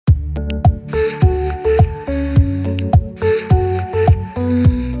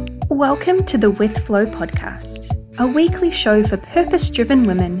Welcome to the With Flow podcast, a weekly show for purpose-driven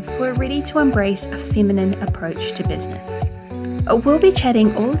women who are ready to embrace a feminine approach to business. We'll be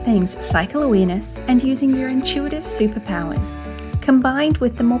chatting all things cycle awareness and using your intuitive superpowers, combined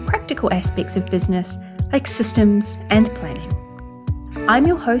with the more practical aspects of business like systems and planning. I'm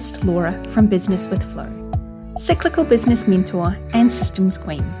your host, Laura from Business with Flow, cyclical business mentor and systems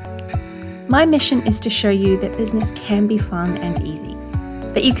queen. My mission is to show you that business can be fun and easy,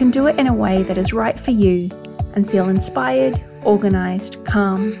 that you can do it in a way that is right for you and feel inspired, organized,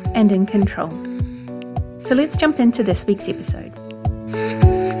 calm, and in control. So let's jump into this week's episode.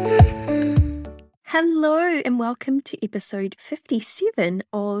 Hello and welcome to episode 57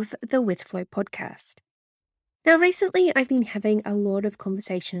 of the With Flow podcast. Now, recently I've been having a lot of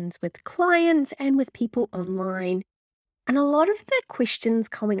conversations with clients and with people online, and a lot of the questions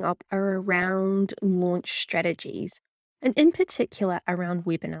coming up are around launch strategies, and in particular around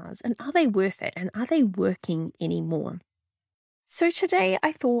webinars, and are they worth it, and are they working anymore? So today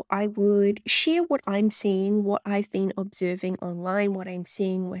I thought I would share what I'm seeing, what I've been observing online, what I'm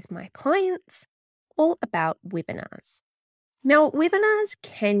seeing with my clients, all about webinars. Now, webinars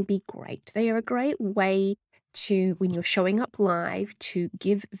can be great. They are a great way to, when you're showing up live, to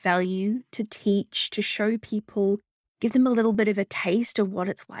give value, to teach, to show people, give them a little bit of a taste of what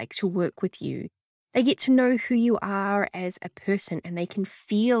it's like to work with you. They get to know who you are as a person and they can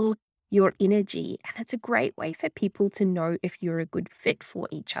feel your energy. And it's a great way for people to know if you're a good fit for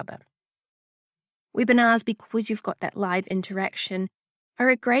each other. Webinars, because you've got that live interaction, are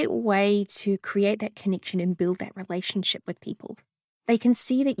a great way to create that connection and build that relationship with people. They can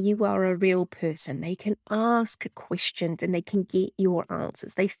see that you are a real person. They can ask questions and they can get your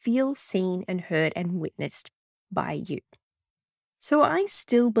answers. They feel seen and heard and witnessed by you. So I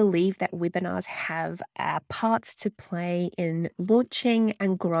still believe that webinars have parts to play in launching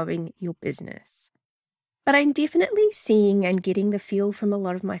and growing your business. But I'm definitely seeing and getting the feel from a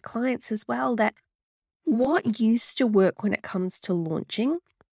lot of my clients as well that what used to work when it comes to launching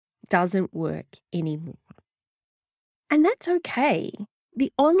doesn't work anymore. And that's okay.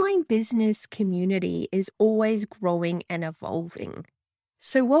 The online business community is always growing and evolving.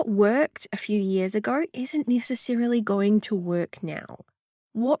 So what worked a few years ago isn't necessarily going to work now.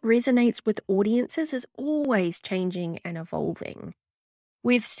 What resonates with audiences is always changing and evolving.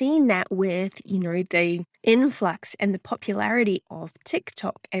 We've seen that with, the influx and the popularity of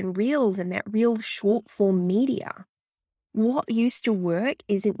TikTok and Reels and that real short form media. What used to work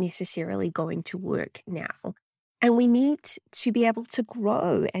isn't necessarily going to work now. And we need to be able to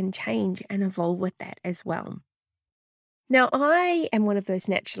grow and change and evolve with that as well. Now, I am one of those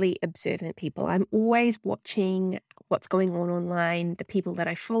naturally observant people. I'm always watching what's going on online, the people that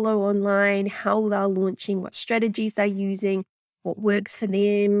I follow online, how they're launching, what strategies they're using, what works for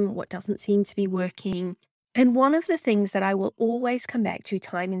them, what doesn't seem to be working. And one of the things that I will always come back to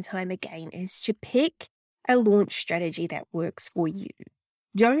time and time again is to pick a launch strategy that works for you.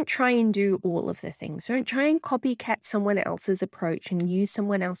 Don't try and do all of the things. Don't try and copycat someone else's approach and use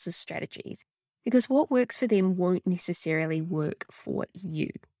someone else's strategies, because what works for them won't necessarily work for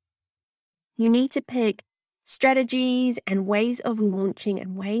you. You need to pick strategies and ways of launching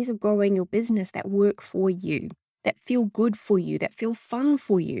and ways of growing your business that work for you, that feel good for you, that feel fun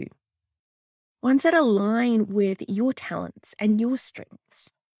for you. Ones that align with your talents and your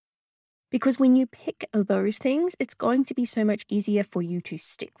strengths. Because when you pick those things, it's going to be so much easier for you to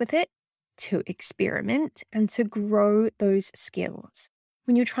stick with it, to experiment, and to grow those skills.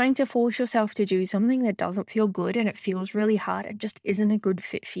 When you're trying to force yourself to do something that doesn't feel good and it feels really hard and just isn't a good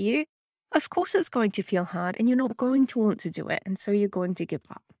fit for you, of course it's going to feel hard and you're not going to want to do it, and so you're going to give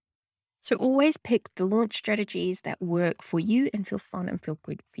up. So always pick the launch strategies that work for you and feel fun and feel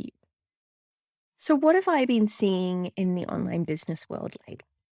good for you. So what have I been seeing in the online business world lately?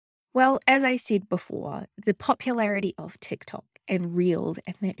 Well, as I said before, the popularity of TikTok and Reels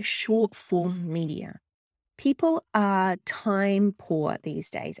and that short form media. People are time poor these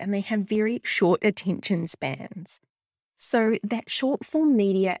days and they have very short attention spans. So that short form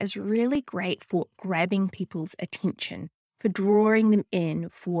media is really great for grabbing people's attention, for drawing them in,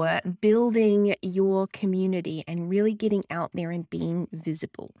 for building your community and really getting out there and being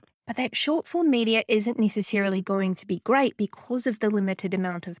visible. But that short form media isn't necessarily going to be great because of the limited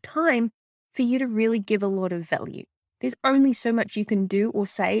amount of time for you to really give a lot of value. There's only so much you can do or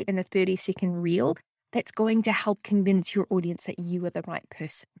say in a 30-second reel that's going to help convince your audience that you are the right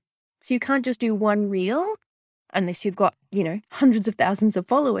person. So you can't just do one reel unless you've got, hundreds of thousands of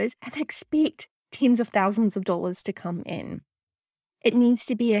followers and expect tens of thousands of dollars to come in. It needs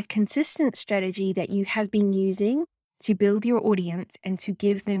to be a consistent strategy that you have been using to build your audience and to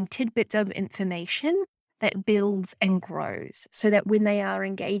give them tidbits of information that builds and grows so that when they are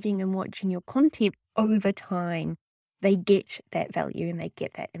engaging and watching your content over time, they get that value and they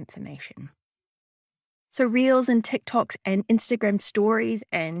get that information. So Reels and TikToks and Instagram stories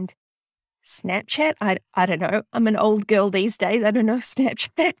and Snapchat, I don't know. I'm an old girl these days. I don't know if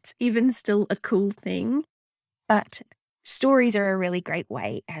Snapchat's even still a cool thing, but stories are a really great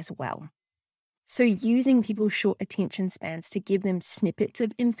way as well. So using people's short attention spans to give them snippets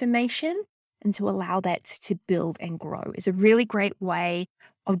of information and to allow that to build and grow is a really great way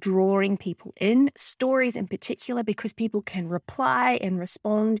of drawing people in, stories in particular, because people can reply and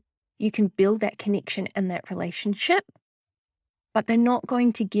respond. You can build that connection and that relationship, but they're not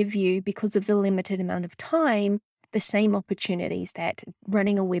going to give you, because of the limited amount of time, the same opportunities that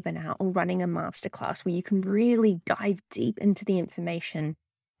running a webinar or running a masterclass where you can really dive deep into the information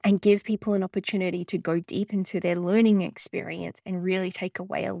and give people an opportunity to go deep into their learning experience and really take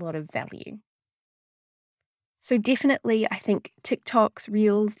away a lot of value. So definitely, I think TikToks,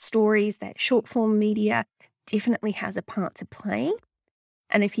 Reels, stories, that short form media definitely has a part to play.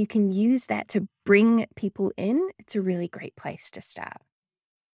 And if you can use that to bring people in, it's a really great place to start.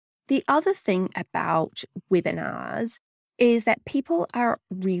 The other thing about webinars is that people are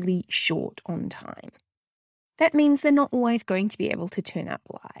really short on time. That means they're not always going to be able to turn up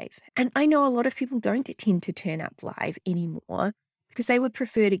live. And I know a lot of people don't tend to turn up live anymore because they would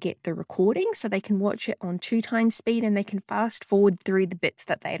prefer to get the recording so they can watch it on 2x speed and they can fast forward through the bits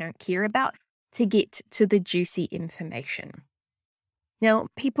that they don't care about to get to the juicy information. Now,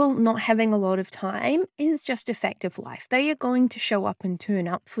 people not having a lot of time is just a fact of life. They are going to show up and turn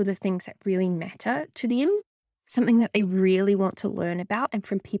up for the things that really matter to them, something that they really want to learn about and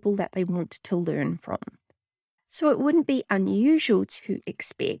from people that they want to learn from. So it wouldn't be unusual to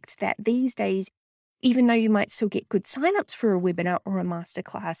expect that these days, even though you might still get good signups for a webinar or a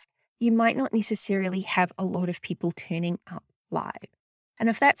masterclass, you might not necessarily have a lot of people turning up live. And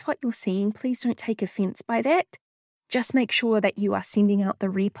if that's what you're seeing, please don't take offense by that. Just make sure that you are sending out the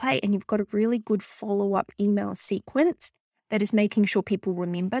replay and you've got a really good follow-up email sequence that is making sure people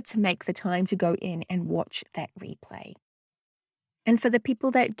remember to make the time to go in and watch that replay. And for the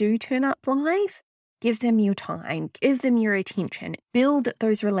people that do turn up live, give them your time, give them your attention, build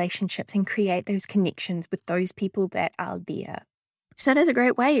those relationships and create those connections with those people that are there. So that is a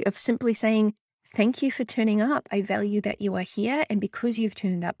great way of simply saying, thank you for turning up. I value that you are here. And because you've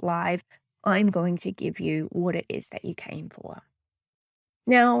turned up live, I'm going to give you what it is that you came for.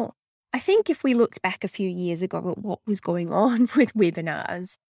 Now, I think if we looked back a few years ago at what was going on with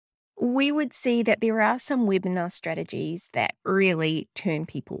webinars, we would see that there are some webinar strategies that really turn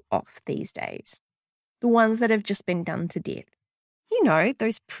people off these days. The ones that have just been done to death. You know,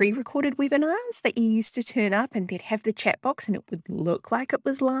 those pre-recorded webinars that you used to turn up and they'd have the chat box and it would look like it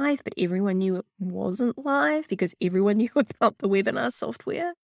was live, but everyone knew it wasn't live because everyone knew about the webinar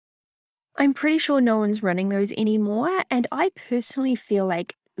software. I'm pretty sure no one's running those anymore, and I personally feel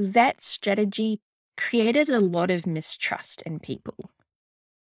like that strategy created a lot of mistrust in people.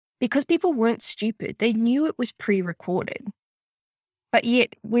 Because people weren't stupid, they knew it was pre-recorded. But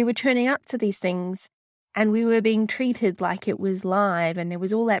yet we were turning up to these things and we were being treated like it was live, and there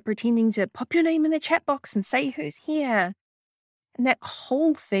was all that pretending to pop your name in the chat box and say who's here. And that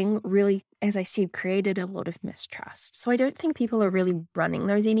whole thing really, as I said, created a lot of mistrust. So I don't think people are really running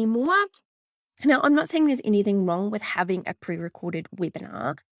those anymore. Now, I'm not saying there's anything wrong with having a pre-recorded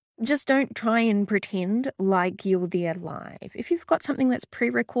webinar. Just don't try and pretend like you're there live. If you've got something that's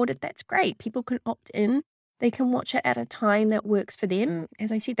pre-recorded, that's great. People can opt in. They can watch it at a time that works for them.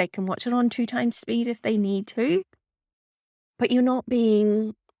 As I said, they can watch it on 2x speed if they need to. But you're not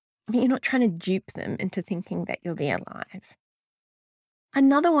trying to dupe them into thinking that you're there live.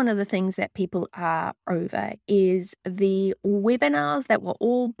 Another one of the things that people are over is the webinars that were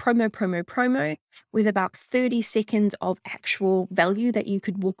all promo, with about 30 seconds of actual value that you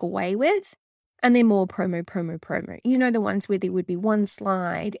could walk away with. And they're more promo. You know, the ones where there would be one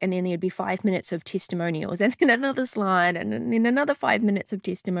slide and then there'd be 5 minutes of testimonials and then another slide and then another 5 minutes of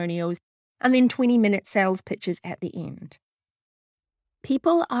testimonials and then 20-minute sales pitches at the end.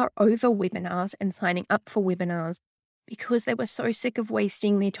 People are over webinars and signing up for webinars because they were so sick of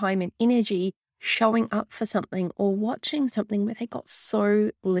wasting their time and energy showing up for something or watching something where they got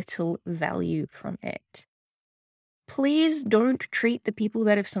so little value from it. Please don't treat the people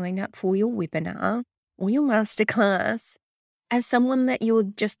that have signed up for your webinar or your masterclass as someone that you're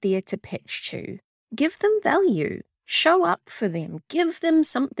just there to pitch to. Give them value. Show up for them. Give them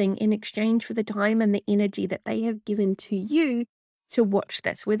something in exchange for the time and the energy that they have given to you to watch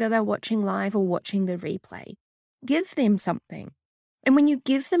this, whether they're watching live or watching the replay. give them something. And when you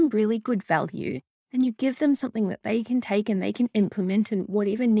give them really good value and you give them something that they can take and they can implement in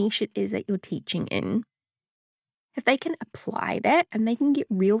whatever niche it is that you're teaching in, if they can apply that and they can get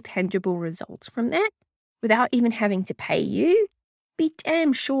real tangible results from that without even having to pay you, be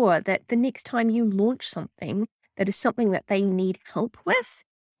damn sure that the next time you launch something that is something that they need help with,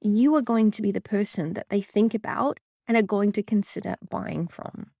 you are going to be the person that they think about and are going to consider buying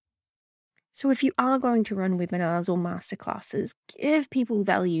from. So if you are going to run webinars or masterclasses, give people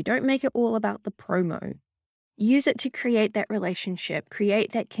value. Don't make it all about the promo. Use it to create that relationship,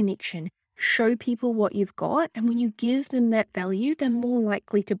 create that connection, show people what you've got. And when you give them that value, they're more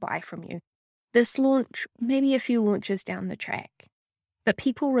likely to buy from you. This launch, maybe a few launches down the track, but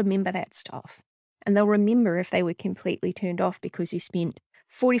people remember that stuff. And they'll remember if they were completely turned off because you spent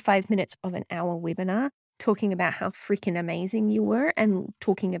 45 minutes of an hour webinar talking about how freaking amazing you were and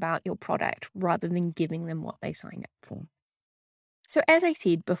talking about your product rather than giving them what they signed up for. So as I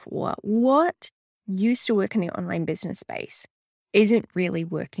said before, what used to work in the online business space isn't really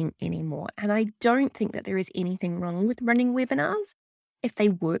working anymore. And I don't think that there is anything wrong with running webinars. If they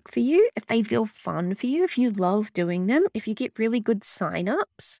work for you, if they feel fun for you, if you love doing them, if you get really good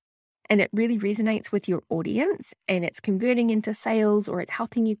signups and it really resonates with your audience and it's converting into sales or it's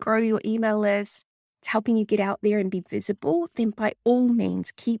helping you grow your email list, it's helping you get out there and be visible, then by all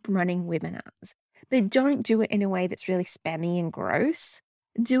means, keep running webinars. But don't do it in a way that's really spammy and gross.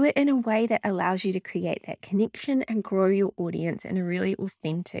 Do it in a way that allows you to create that connection and grow your audience in a really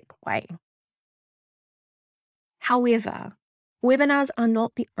authentic way. However, webinars are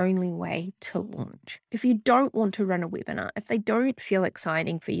not the only way to launch. If you don't want to run a webinar, if they don't feel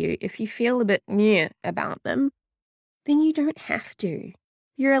exciting for you, if you feel a bit meh about them, then you don't have to.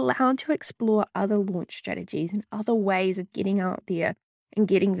 You're allowed to explore other launch strategies and other ways of getting out there and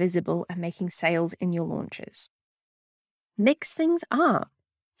getting visible and making sales in your launches. Mix things up.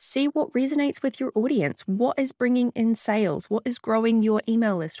 See what resonates with your audience. What is bringing in sales? What is growing your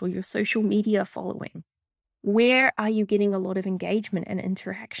email list or your social media following? Where are you getting a lot of engagement and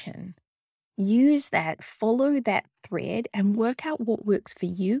interaction? Use that, follow that thread and work out what works for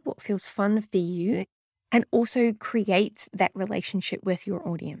you, what feels fun for you, and also create that relationship with your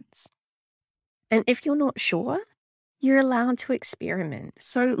audience. And if you're not sure, you're allowed to experiment.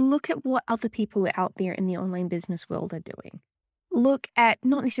 So look at what other people out there in the online business world are doing. Look at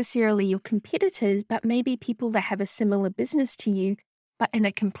not necessarily your competitors, but maybe people that have a similar business to you, but in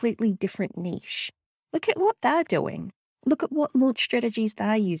a completely different niche. Look at what they're doing. Look at what launch strategies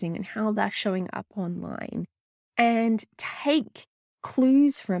they're using and how they're showing up online. And take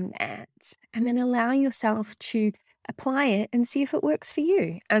clues from that and then allow yourself to apply it and see if it works for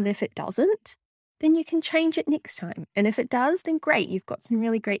you. And if it doesn't, then you can change it next time. And if it does, then great. You've got some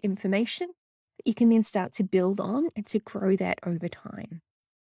really great information that you can then start to build on and to grow that over time.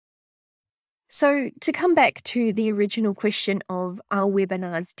 So to come back to the original question of, are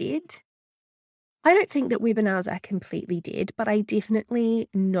webinars dead? I don't think that webinars are completely dead, but I definitely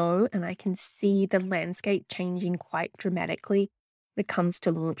know and I can see the landscape changing quite dramatically when it comes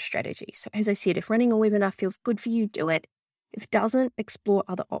to launch strategy. So as I said, if running a webinar feels good for you, do it. If it doesn't, explore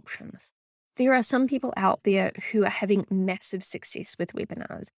other options. There are some people out there who are having massive success with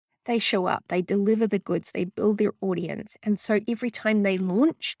webinars. They show up, they deliver the goods, they build their audience. And so every time they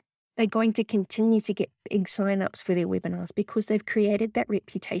launch, they're going to continue to get big signups for their webinars because they've created that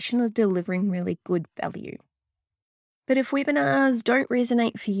reputation of delivering really good value. But if webinars don't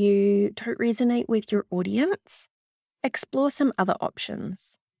resonate for you, don't resonate with your audience, explore some other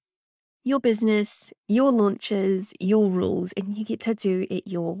options. Your business, your launches, your rules, and you get to do it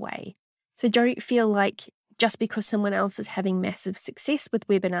your way. So don't feel like just because someone else is having massive success with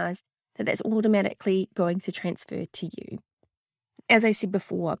webinars, that that's automatically going to transfer to you. As I said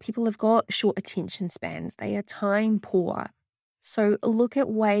before, people have got short attention spans. They are time poor. So look at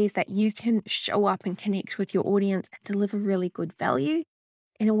ways that you can show up and connect with your audience and deliver really good value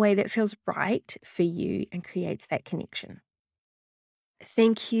in a way that feels right for you and creates that connection.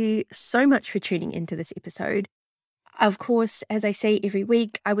 Thank you so much for tuning into this episode. Of course, as I say every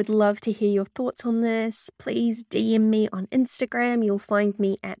week, I would love to hear your thoughts on this. Please DM me on Instagram. You'll find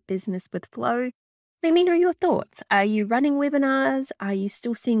me at Business with Flo. Let me know your thoughts. Are you running webinars? Are you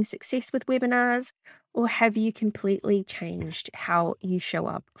still seeing success with webinars? Or have you completely changed how you show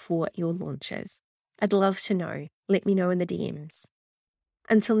up for your launches? I'd love to know. Let me know in the DMs.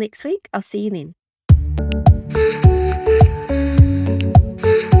 Until next week, I'll see you then.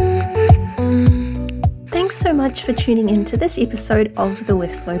 Thanks so much for tuning in to this episode of the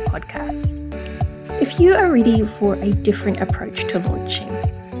With Flo podcast. If you are ready for a different approach to launching,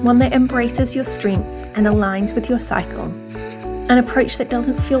 one that embraces your strengths and aligns with your cycle, an approach that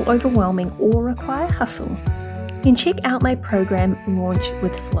doesn't feel overwhelming or require hustle, then check out my program Launch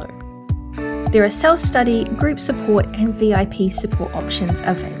with Flow. There are self-study, group support and VIP support options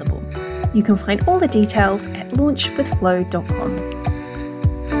available. You can find all the details at launchwithflow.com.